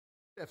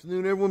Good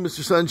afternoon, everyone.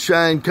 Mr.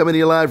 Sunshine coming to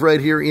you live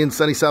right here in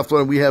sunny South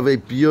Florida. We have a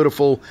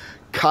beautiful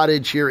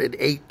cottage here at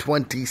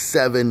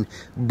 827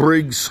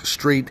 Briggs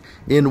Street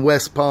in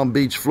West Palm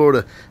Beach,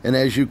 Florida. And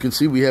as you can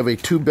see, we have a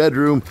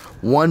 2-bedroom,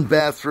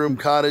 1-bathroom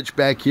cottage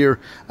back here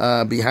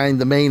behind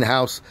the main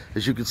house.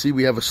 As you can see,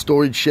 we have a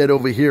storage shed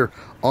over here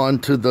on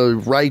to the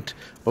right,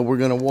 but we're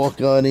going to walk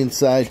on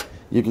inside.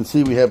 You can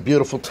see we have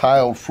beautiful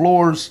tiled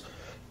floors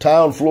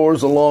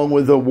along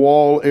with a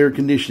wall air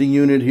conditioning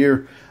unit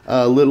here.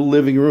 Little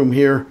living room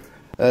here.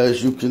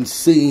 As you can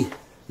see,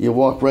 you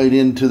walk right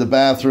into the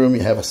bathroom.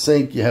 You have a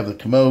sink, you have the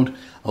commode,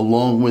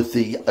 along with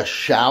a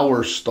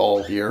shower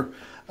stall here.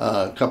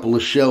 A couple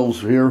of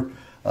shelves here.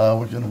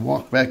 We're going to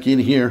walk back in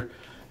here,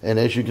 and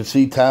as you can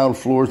see, tiled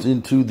floors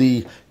into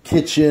the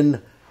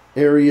kitchen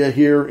area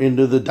here,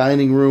 into the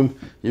dining room.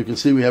 You can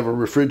see we have a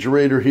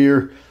refrigerator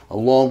here,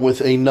 along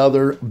with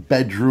another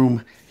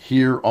bedroom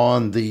here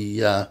on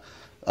the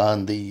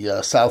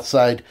south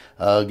side.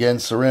 Again,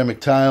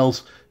 ceramic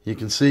tiles. You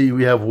can see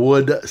we have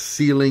wood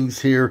ceilings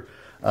here,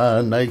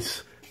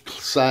 nice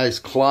size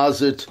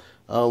closet,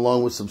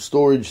 along with some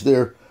storage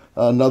there.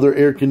 Another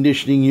air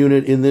conditioning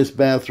unit in this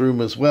bathroom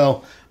as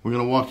well. We're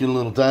going to walk in a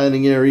little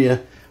dining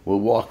area. We'll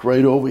walk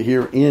right over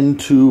here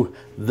into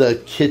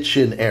the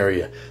kitchen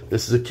area.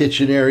 This is a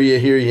kitchen area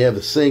here. You have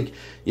the sink,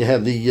 you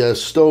have the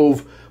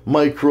stove,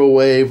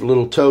 microwave,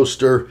 little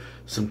toaster,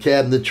 some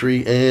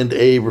cabinetry, and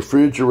a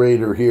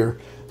refrigerator here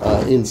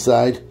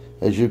inside,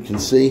 as you can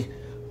see.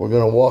 We're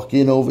going to walk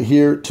in over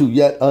here to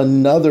yet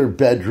another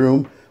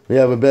bedroom. We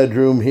have a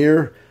bedroom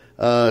here,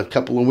 a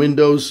couple of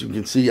windows. You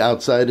can see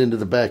outside into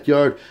the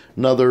backyard.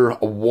 Another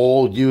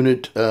wall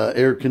unit,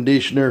 air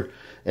conditioner.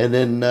 And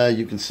then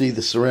you can see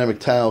the ceramic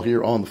tile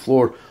here on the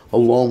floor,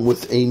 along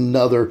with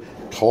another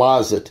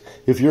closet.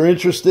 If you're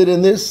interested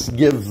in this,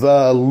 give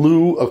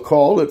Lou a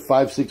call at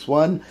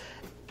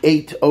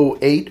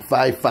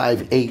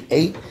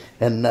 561-808-5588.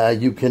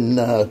 And you can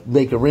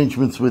make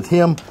arrangements with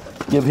him.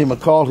 Give him a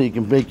call. He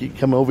can make it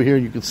come over here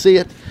and you can see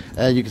it.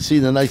 You can see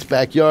the nice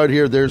backyard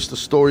here. There's the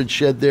storage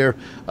shed there,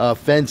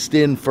 fenced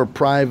in for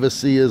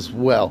privacy as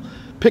well.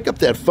 Pick up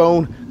that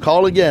phone.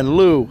 Call again,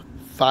 Lou,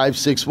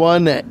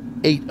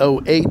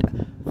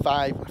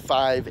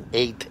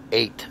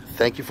 561-808-5588.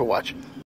 Thank you for watching.